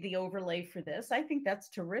who made the overlay for this. I think that's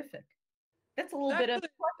terrific. That's a little bit of...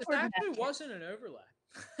 It actually wasn't an overlay.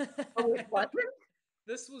 Oh, it wasn't?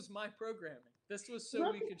 This was my programming. This was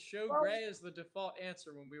so we could show gray as the default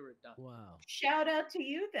answer when we were done. Wow. Shout out to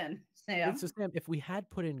you then, Sam. So Sam, if we had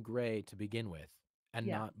put in gray to begin with and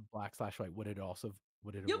not black/white, would it have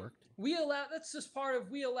worked? That's just part of,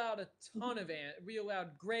 we allowed a ton of we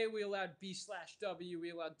allowed gray, we allowed B/W, we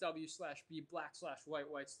allowed W/B, black/white,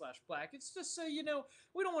 white/black. It's just so we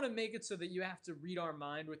don't want to make it so that you have to read our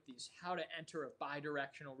mind with these how to enter a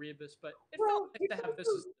bidirectional rebus, but it felt nice to have this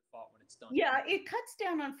as the default when it's done. Yeah, it cuts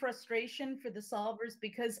down on frustration for the solvers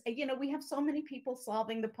because we have so many people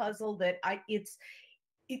solving the puzzle that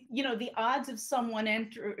the odds of someone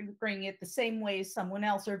entering it the same way as someone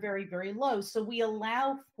else are very, very low. So we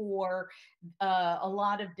allow for a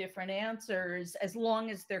lot of different answers as long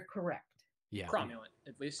as they're correct. Yeah, cromulent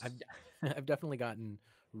at least. I've definitely gotten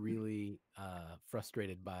really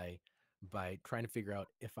frustrated by trying to figure out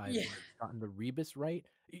if I've gotten the rebus right.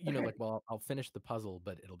 I'll finish the puzzle,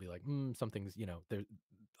 but it'll be like something's there.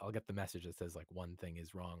 I'll get the message that says one thing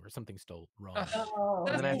is wrong or something's still wrong,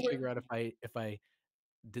 and then I have to figure out if I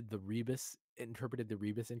did the rebus, interpreted the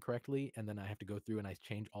rebus incorrectly, and then I have to go through and I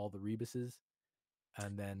change all the rebuses,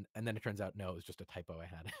 and then it turns out no, it was just a typo I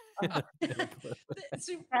had.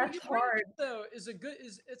 See, what That's you bring hard. up though is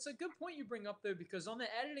it's a good point you bring up though, because on the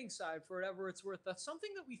editing side, for whatever it's worth, that's something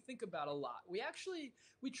that we think about a lot. We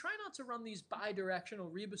try not to run these bi-directional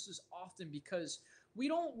rebuses often because we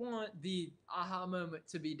don't want the aha moment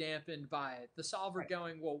to be dampened by the solver Right.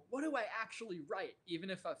 going, well, what do I actually write, even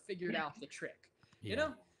if I figured out the trick, you Yeah.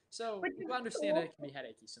 know? So But we understand that it can be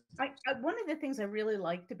headachy sometimes. one of the things I really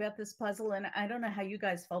liked about this puzzle, and I don't know how you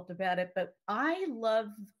guys felt about it, but I love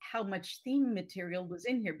how much theme material was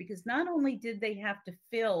in here, because not only did they have to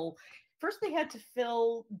fill, first they had to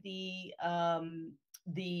fill the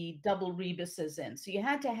double rebuses in. So you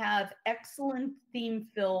had to have excellent theme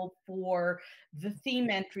fill for the theme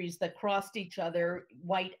entries that crossed each other,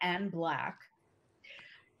 white and black.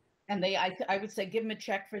 And I would say give them a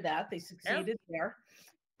check for that. They succeeded there.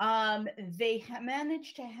 They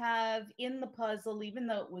managed to have in the puzzle, even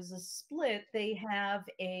though it was a split, they have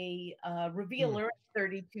a revealer at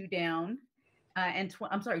 32 down,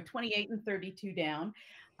 I'm sorry, 28 and 32 down,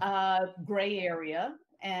 gray area,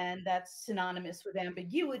 and that's synonymous with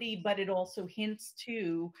ambiguity, but it also hints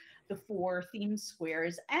to the 4 theme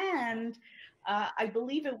squares. And I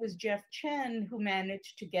believe it was Jeff Chen who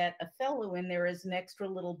managed to get Othello in there as an extra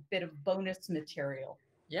little bit of bonus material.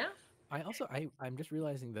 Yeah. I'm just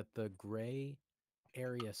realizing that the gray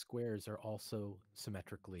area squares are also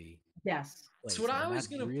symmetrically Yes. That's placed, what I and was that's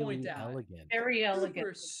going to point really out. elegant. Very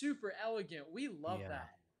elegant. Super elegant. We love Yeah.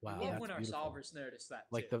 that. Wow, We love that's when our beautiful. solvers notice that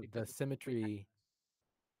too. Like the symmetry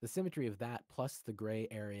of that plus the gray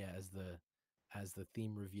area as the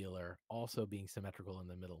theme revealer also being symmetrical in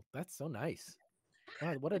the middle. That's so nice.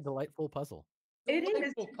 Wow, what a delightful puzzle. It is.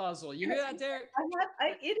 Delightful puzzle. You hear that, Derek?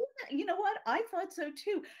 It is. You know what? I thought so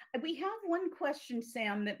too. We have one question,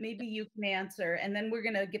 Sam, that maybe you can answer, and then we're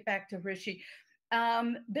going to get back to Rishi.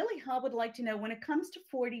 Billy Hall would like to know, when it comes to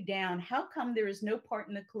 40 down, how come there is no part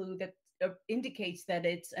in the clue that indicates that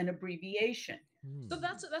it's an abbreviation? So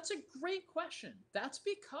that's a great question. That's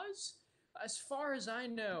because, as far as I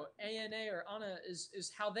know, ANA or ANA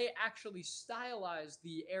is how they actually stylize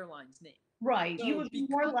the airline's name. Right. So You would be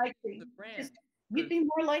more likely the brand. You'd be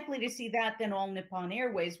more likely to see that than All Nippon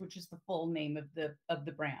Airways, which is the full name of the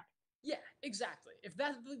brand. Yeah, exactly. If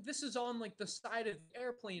this is on like the side of the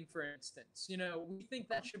airplane, for instance, we think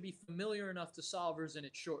that should be familiar enough to solvers in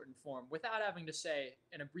its shortened form without having to say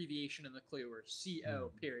an abbreviation in the clue or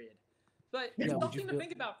CO period. But it's something to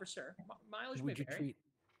think about for sure. Mileage may vary.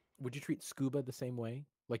 Would you treat scuba the same way?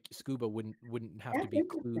 Like scuba wouldn't have to be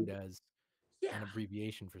clued as an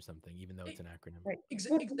abbreviation for something, even though it's an acronym. Right.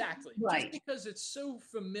 Exactly. Right. Just because it's so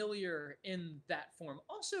familiar in that form.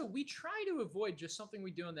 Also, we try to avoid just something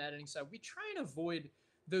we do on the editing side. We try and avoid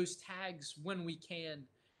those tags when we can.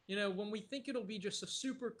 When we think it'll be just a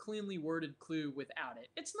super cleanly worded clue without it.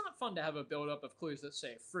 It's not fun to have a buildup of clues that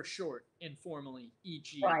say for short, informally,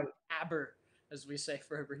 e.g., aber, as we say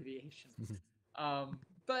for abbreviation.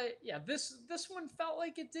 But yeah, this one felt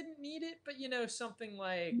like it didn't need it, but something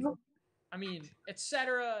like,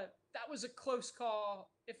 etc. That was a close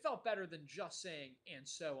call. It felt better than just saying and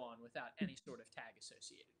so on without any sort of tag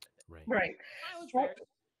associated with it. Right.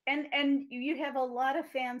 And you have a lot of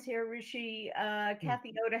fans here, Rishi.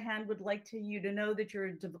 Kathy Odahan would like you to know that you're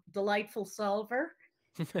a delightful solver.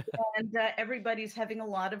 And everybody's having a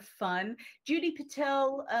lot of fun. Judy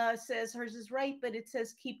Patel says hers is right, but it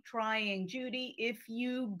says keep trying. Judy, if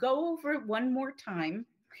you go over it one more time,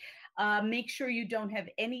 make sure you don't have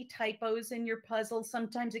any typos in your puzzle.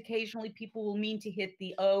 Sometimes, occasionally, people will mean to hit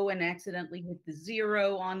the O and accidentally hit the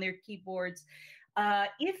 0 on their keyboards.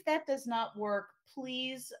 If that does not work,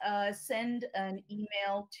 please send an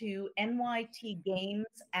email to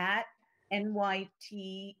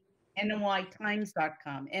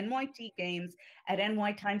nytgames@nytimes.com.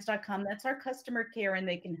 nytgames@nytimes.com. That's our customer care, and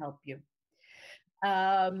they can help you.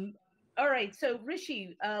 All right, so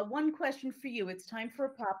Rishi, one question for you. It's time for a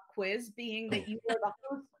pop quiz, being that you are the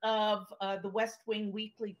host of the West Wing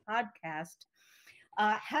Weekly podcast.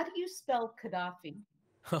 How do you spell Gaddafi?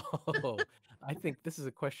 Oh, I think this is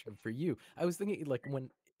a question for you. I was thinking, like,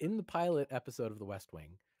 when in the pilot episode of The West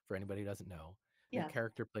Wing, for anybody who doesn't know, the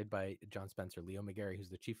character played by John Spencer, Leo McGarry, who's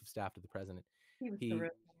the chief of staff to the president, he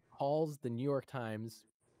calls the New York Times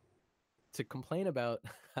to complain about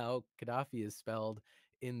how Gaddafi is spelled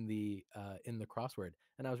in the crossword.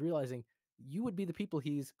 And I was realizing you would be the people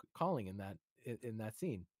he's calling in that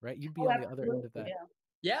scene, right? You'd be on the other end of that.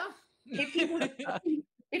 Yeah.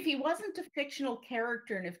 If he wasn't a fictional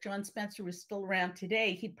character and if John Spencer was still around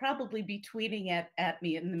today, he'd probably be tweeting at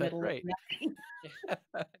me in the middle of the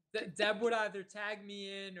night. Deb would either tag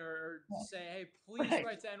me in or say, hey, please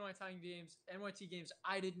write to NYT Games.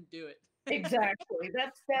 I didn't do it. Exactly.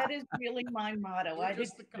 That is really my motto. I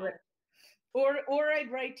didn't do it. Or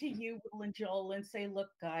I'd write to you, Will and Joel, and say, look,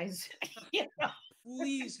 guys,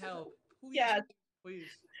 please help. Please.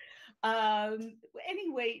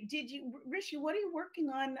 Anyway, Rishi, what are you working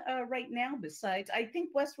on right now besides, I think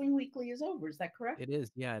West Wing Weekly is over. Is that correct? It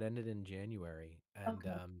is. Yeah, it ended in January.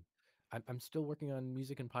 And I'm still working on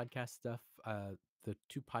music and podcast stuff. The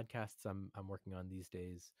two podcasts I'm working on these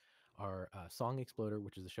days are Song Exploder,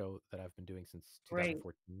 which is a show that I've been doing since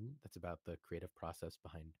 2014. That's about the creative process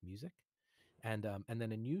behind music. And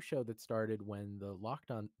then a new show that started when the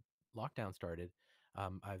lockdown started.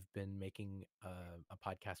 I've been making a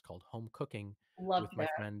podcast called Home Cooking with my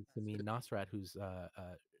friend Samin Nasrat, who's a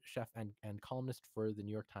chef and columnist for the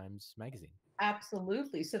New York Times Magazine.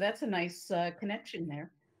 Absolutely. So that's a nice connection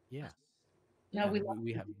there. Yeah. No,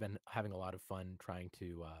 we have been having a lot of fun trying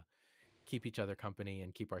to keep each other company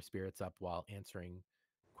and keep our spirits up while answering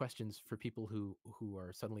questions for people who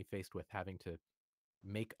are suddenly faced with having to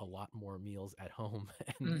make a lot more meals at home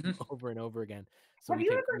and over and over again. So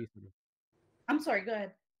I'm sorry, go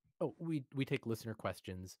ahead. Oh, we take listener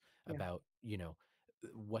questions about,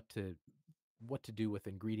 what to do with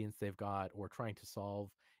ingredients they've got, or trying to solve,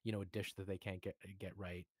 a dish that they can't get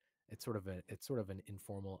right. It's sort of an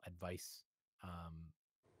informal advice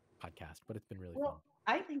podcast, but it's been really fun.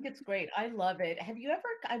 I think it's great. I love it. Have you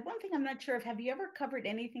ever, one thing I'm not sure of, have you ever covered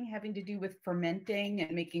anything having to do with fermenting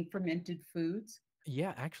and making fermented foods?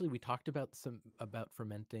 Yeah, actually, we talked about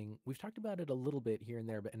fermenting. We've talked about it a little bit here and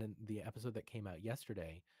there, but in the episode that came out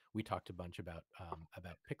yesterday, we talked a bunch about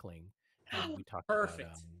pickling, and we talked about.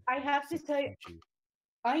 I have to say,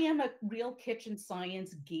 I am a real kitchen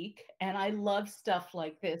science geek, and I love stuff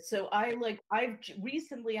like this. So I've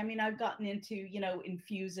recently, I've gotten into,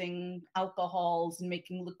 infusing alcohols and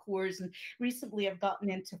making liqueurs. And recently I've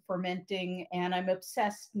gotten into fermenting, and I'm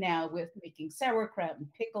obsessed now with making sauerkraut and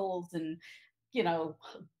pickles and,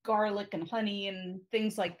 garlic and honey and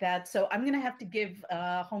things like that. So I'm going to have to give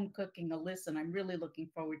home cooking a listen. I'm really looking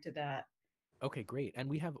forward to that. Okay, great. And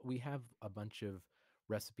we have a bunch of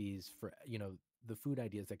recipes for, the food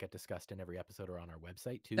ideas that get discussed in every episode are on our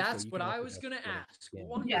website too. That's what I was going to ask.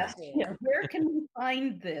 Yes. Yeah. Where can we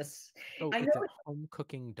find this? Oh, it's at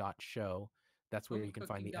homecooking.show. That's where you can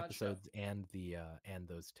find the episodes and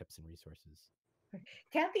those tips and resources.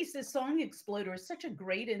 Kathy says Song Exploder is such a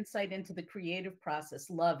great insight into the creative process.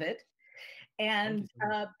 Love it. And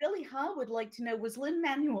Billy Ha would like to know, was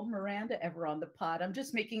Lin-Manuel Miranda ever on the pod? I'm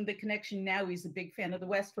just making the connection now. He's a big fan of the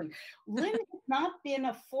West Wing. Lin has not been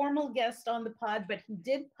a formal guest on the pod, but he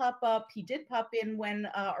did pop up. He did pop in when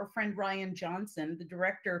our friend Ryan Johnson, the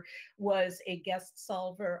director, was a guest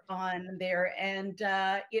solver on there. And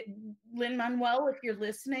Lin-Manuel, if you're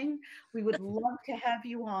listening, we would love to have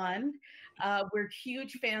you on. We're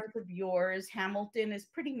huge fans of yours. Hamilton is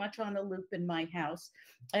pretty much on a loop in my house,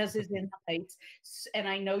 as is In the Heights. And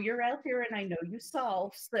I know you're out there and I know you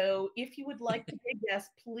solve. So if you would like to be a guest,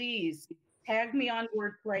 please tag me on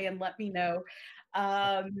Wordplay and let me know.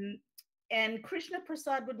 And Krishna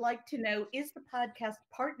Prasad would like to know, is the podcast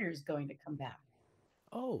Partners going to come back?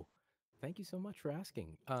 Oh, thank you so much for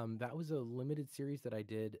asking. That was a limited series that I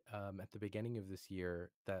did at the beginning of this year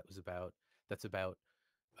that's about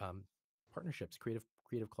partnerships,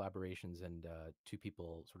 creative collaborations, and two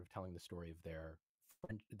people sort of telling the story of their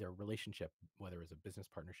relationship, whether it's a business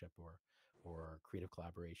partnership or creative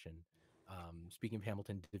collaboration. Speaking of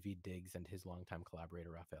Hamilton, David Diggs and his longtime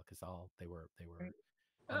collaborator Raphael Casal, they were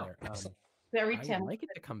on there. Very I'd like it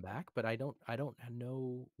to come back, but I don't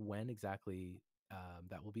know when exactly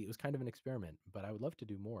that will be. It was kind of an experiment, but I would love to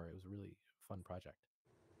do more. It was a really fun project.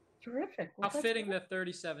 Terrific. Well, how fitting the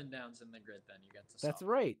 37 downs in the grid then you get to solve. That's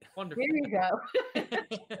right. Wonderful. There you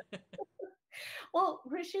go. Well,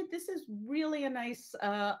 Rishit, this is really a nice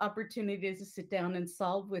opportunity to sit down and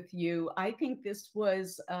solve with you. I think this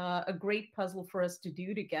was a great puzzle for us to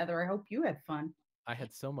do together. I hope you had fun. I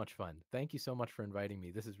had so much fun. Thank you so much for inviting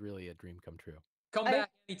me. This is really a dream come true. Come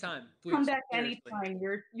back anytime, please. Come back anytime.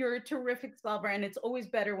 You're a terrific solver, and it's always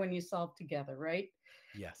better when you solve together, right?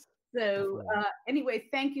 Yes. So anyway,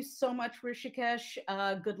 thank you so much, Hrishikesh.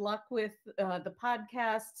 Good luck with the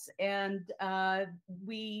podcasts, and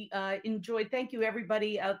we enjoyed. Thank you,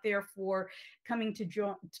 everybody out there, for coming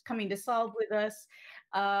to solve with us.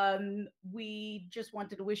 We just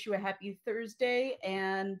wanted to wish you a happy Thursday,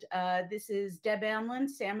 and this is Deb Amlen,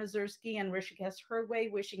 Sam Ezersky, and Hrishikesh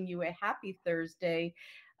Hirway wishing you a happy Thursday.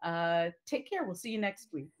 Take care. We'll see you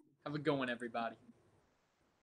next week. Have a good one, everybody.